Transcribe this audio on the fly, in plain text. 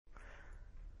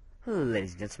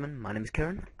Ladies and gentlemen, my name is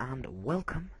Kieran and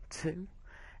welcome to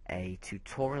a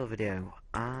tutorial video,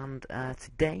 and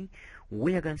today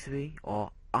we are going to be, or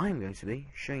I'm going to be,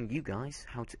 showing you guys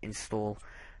how to install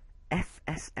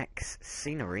FSX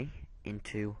scenery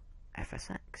into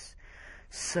FSX.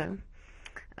 So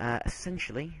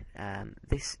essentially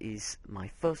this is my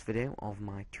first video of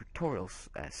my tutorials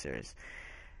series.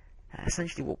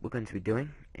 Essentially what we're going to be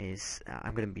doing is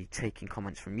I'm going to be taking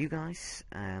comments from you guys,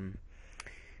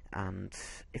 and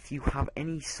if you have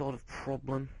any sort of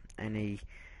problem, anything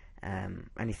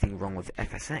wrong with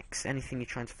FSX, anything you're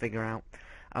trying to figure out,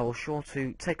 I will sure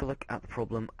to take a look at the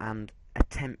problem and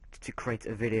attempt to create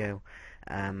a video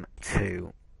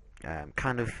to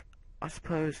kind of, I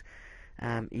suppose,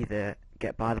 either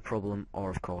get by the problem or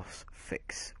of course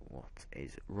fix what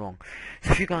is wrong.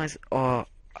 So if you guys are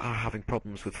having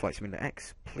problems with Flight Simulator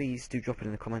X, please do drop it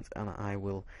in the comments and I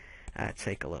will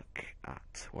take a look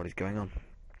at what is going on.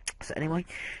 So anyway,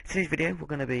 today's video we're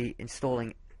going to be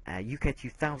installing UK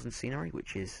 2000 scenery,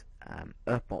 which is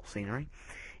airport scenery,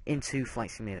 into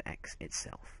Flight Simulator X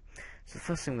itself. So the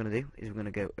first thing we're going to do is we're going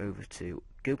to go over to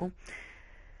Google.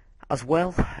 As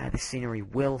well, this scenery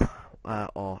will,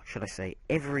 or should I say,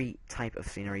 every type of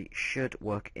scenery should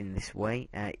work in this way,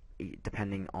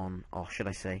 depending on, or should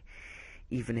I say,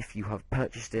 even if you have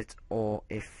purchased it or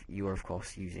if you are of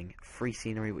course using free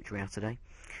scenery, which we are today,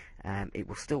 it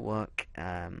will still work.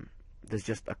 There's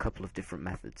just a couple of different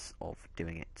methods of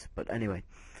doing it. But anyway,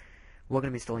 we're going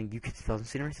to be installing UK 2000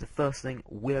 scenery. So the first thing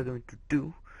we are going to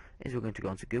do is we're going to go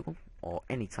onto Google or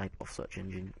any type of search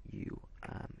engine you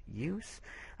use,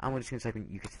 and we're just going to type in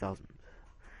UK 2000.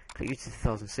 Click UK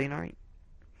 2000 scenery,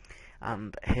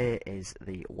 and here is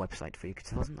the website for UK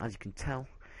 2000. As you can tell,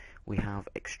 we have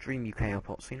Extreme UK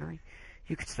Airport Scenery,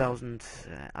 UK 2000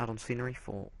 add-on scenery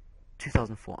for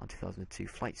 2004 and 2002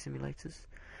 flight simulators,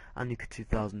 and UK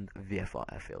 2000 VFR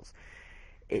airfields.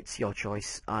 It's your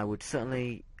choice. I would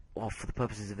certainly, well, for the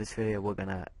purposes of this video, we're going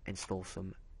to install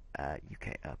some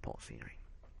UK airport scenery.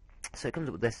 So it comes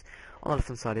up with this. On the left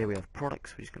hand side here we have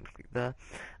products, we're just going to click there,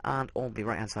 and on the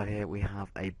right hand side here we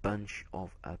have a bunch of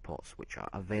airports which are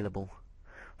available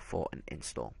for an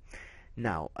install.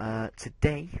 Now,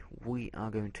 today we are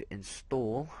going to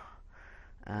install,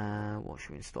 what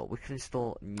should we install? We can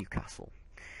install Newcastle.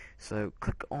 So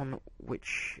click on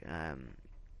which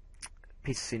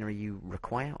piece of scenery you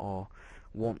require or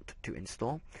want to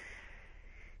install.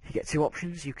 You get two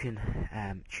options. You can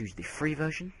choose the free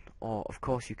version, or of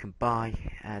course you can buy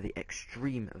the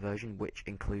extreme version, which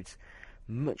includes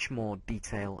much more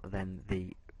detail than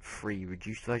the free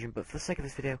reduced version, but for the sake of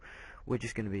this video we're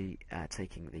just going to be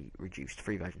taking the reduced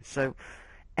free version. So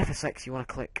FSX you want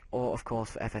to click, or of course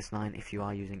for FS9 if you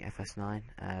are using FS9,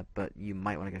 but you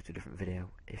might want to go to a different video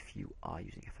if you are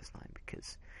using FS9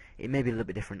 because it may be a little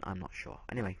bit different, I'm not sure.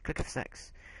 Anyway, click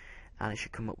FSX and it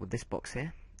should come up with this box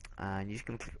here, and you're just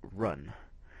going to click run,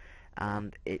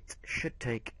 and it should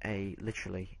take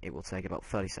literally it will take about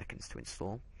 30 seconds to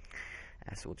install,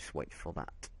 so we'll just wait for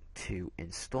that to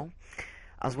install.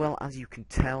 As well, as you can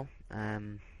tell, I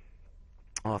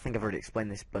think I've already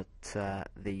explained this, but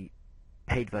the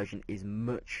paid version is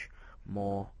much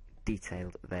more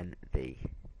detailed than the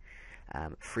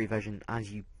free version,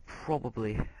 as you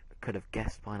probably could have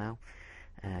guessed by now,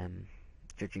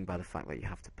 judging by the fact that you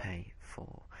have to pay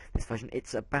for this version.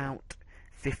 It's about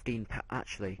 £15.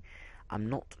 Actually,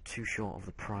 I'm not too sure of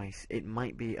the price. It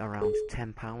might be around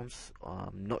 £10.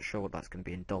 I'm not sure what that's going to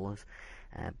be in dollars,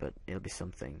 but it'll be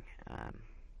something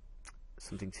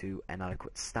to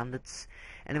inadequate standards.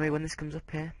 Anyway, when this comes up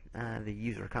here, the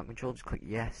user account control, just click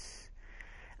yes,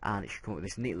 and it should come up with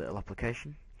this neat little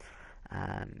application.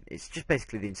 It's just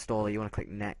basically the installer. You want to click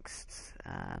next,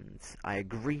 and I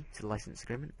agree to the license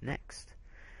agreement. Next.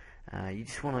 You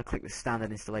just want to click the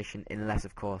standard installation, unless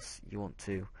of course you want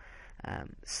to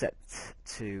set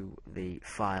to the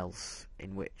files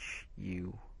in which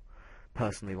you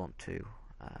personally want to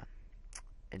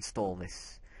install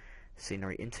this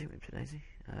scenery into.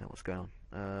 What's going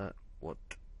on? What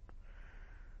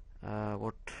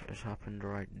has happened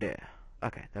right there?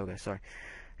 Okay, there we go. Sorry.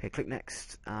 Okay, click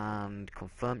next and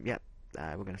confirm. Yep,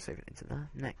 we're going to save it into there.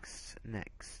 Next,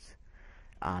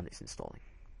 and it's installing.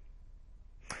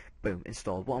 Boom,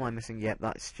 installed. What am I missing? Yep,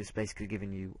 that's just basically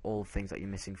giving you all the things that you're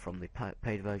missing from the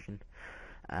paid version.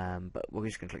 But we're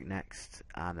just going to click next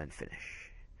and then finish.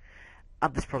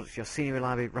 Add this product to your scenery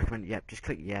library. Recommend. Yep, just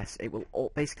click yes. It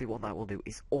will basically, what that will do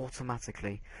is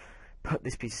automatically put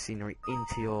this piece of scenery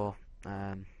into your.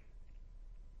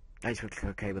 I just want to click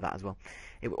OK with that as well.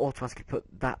 It will automatically put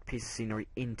that piece of scenery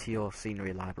into your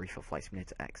scenery library for Flight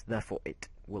Simulator X. Therefore, it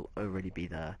will already be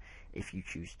there if you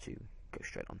choose to go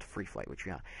straight onto free flight, which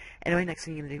we are. Anyway, next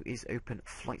thing you're going to do is open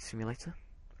Flight Simulator.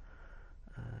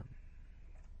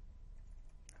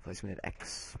 Flight Simulator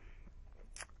X.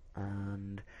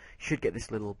 And you should get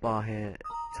this little bar here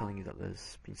telling you that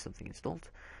there's been something installed.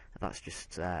 That's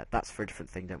just, that's for a different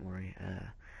thing, don't worry.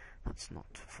 That's not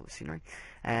for the scenery.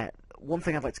 One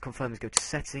thing I'd like to confirm is go to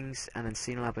Settings and then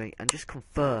Scenery Library and just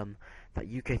confirm that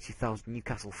UK 2000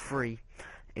 Newcastle Free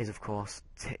is of course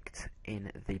ticked in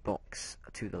the box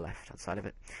to the left hand side of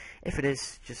it. If it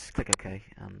is, just click OK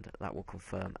and that will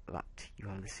confirm that you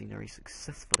have the scenery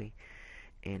successfully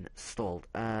installed.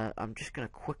 I'm just going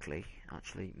to quickly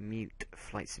actually mute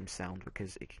Flight Sim sound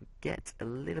because it can get a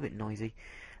little bit noisy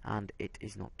and it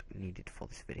is not needed for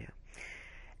this video.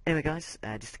 Anyway guys,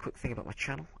 just a quick thing about my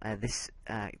channel.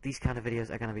 These kind of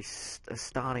videos are going to be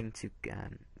starting to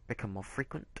become more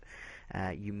frequent.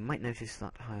 You might notice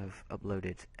that I have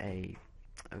uploaded a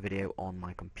video on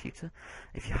my computer.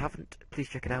 If you haven't, please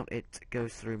check it out. It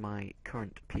goes through my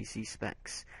current PC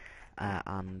specs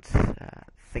and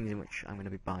things in which I'm going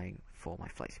to be buying for my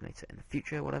Flight Simulator in the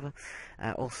future, whatever.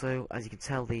 Also, as you can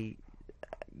tell,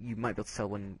 you might be able to tell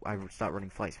when I start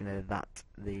running Flight Simulator that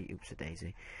oops a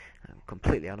daisy,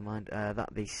 completely out of mind, that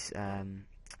the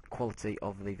quality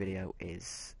of the video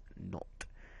is not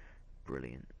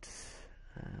brilliant.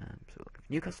 So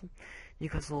Newcastle,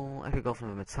 Echo Golf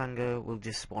November Tango, we'll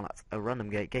just spawn at a random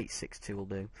gate, gate 62 will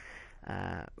do.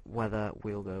 Weather,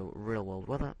 we'll go real world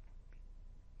weather.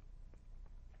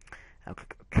 I'll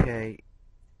click OK,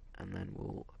 and then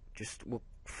we'll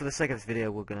for the sake of this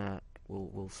video,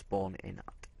 we'll spawn in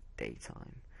at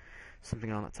daytime,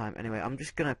 something around that time. Anyway, I'm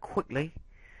just gonna quickly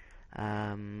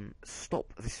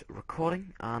stop this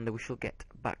recording, and we shall get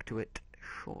back to it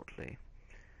shortly.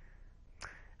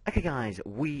 Okay guys,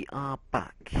 we are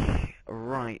back.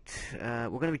 Right, we're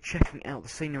going to be checking out the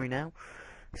scenery now.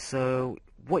 So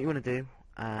what you want to do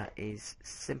is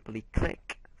simply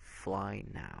click Fly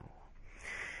Now.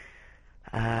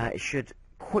 It should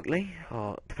quickly,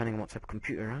 or depending on what type of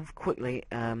computer you have, quickly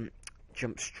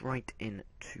jump straight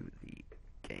into the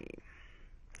game.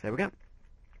 So there we go,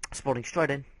 spawning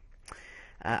straight in.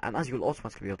 And as you will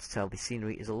automatically be able to tell, the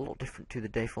scenery is a lot different to the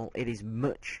default. It is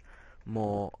much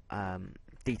more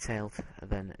detailed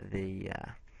than the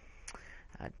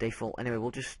default. Anyway,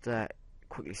 we'll just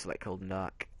quickly select cold and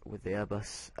dark with the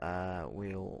Airbus.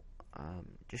 We'll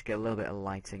just get a little bit of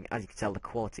lighting. As you can tell, the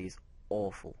quality is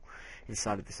awful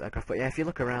inside of this aircraft, but yeah, if you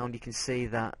look around you can see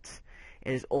that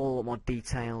it is all more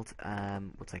detailed.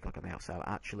 We'll take a look at the outside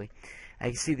actually.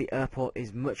 You can see the airport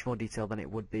is much more detailed than it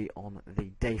would be on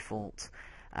the default.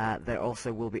 There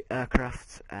also will be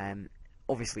aircraft.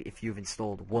 Obviously if you've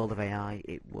installed World of AI,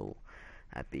 it will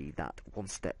be that one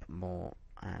step more,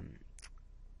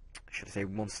 should I say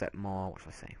one step more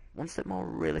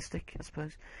realistic, I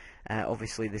suppose.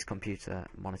 Obviously this computer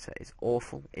monitor is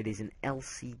awful. It is an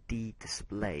LCD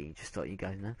display, just to let you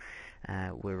guys know.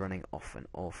 We're running off an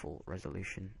awful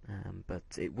resolution, but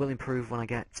it will improve when I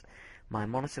get my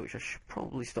monitor, which I should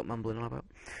probably stop mumbling on about,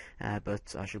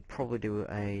 but I should probably do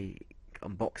a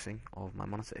unboxing of my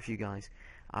monitor if you guys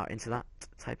are into that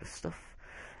type of stuff.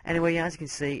 Anyway, as you can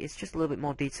see, it's just a little bit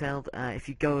more detailed. If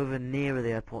you go over nearer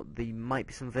the airport, there might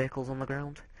be some vehicles on the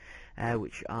ground,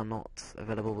 which are not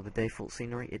available with the default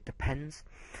scenery. It depends.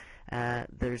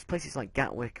 There's places like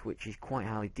Gatwick, which is quite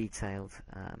highly detailed,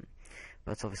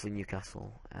 but obviously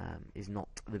Newcastle is not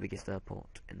the biggest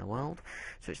airport in the world,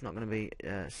 so it's not going to be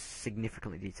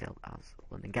significantly detailed as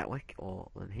London Gatwick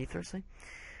or London Heathrow, say.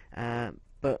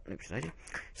 But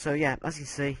so yeah, as you can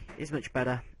see, it's much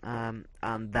better, and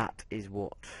that is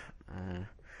what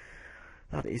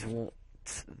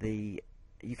the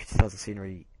UK 2000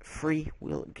 Scenery Free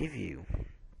will give you.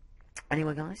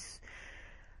 Anyway, guys,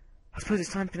 I suppose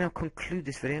it's time to now conclude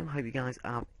this video. I hope you guys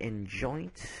have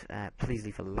enjoyed. Please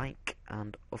leave a like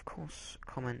and, of course,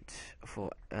 comment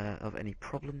for of any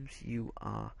problems you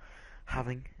are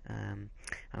having, and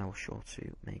I will sure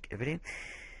to make a video.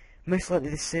 Most likely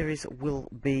this series will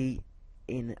be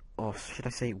in, or should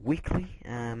I say weekly.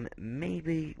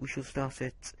 Maybe we should start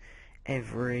it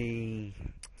every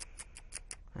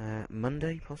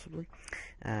Monday, possibly.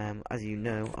 As you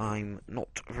know, I'm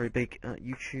not very big at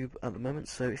YouTube at the moment,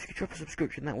 so if you could drop a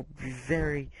subscription, that would be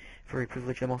very, very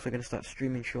privileged. I'm also going to start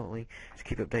streaming shortly, so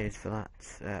keep updated for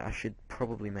that. I should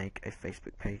probably make a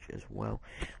Facebook page as well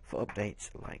for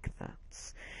updates like that.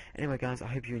 Anyway, guys, I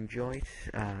hope you enjoyed.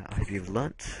 I hope you've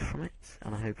learnt from it,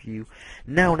 and I hope you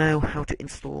now know how to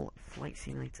install Flight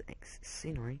Simulator X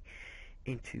scenery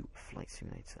into Flight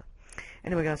Simulator.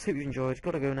 Anyway, guys, hope you enjoyed.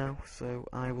 Gotta go now, so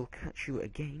I will catch you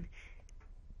again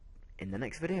in the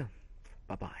next video.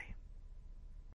 Bye bye.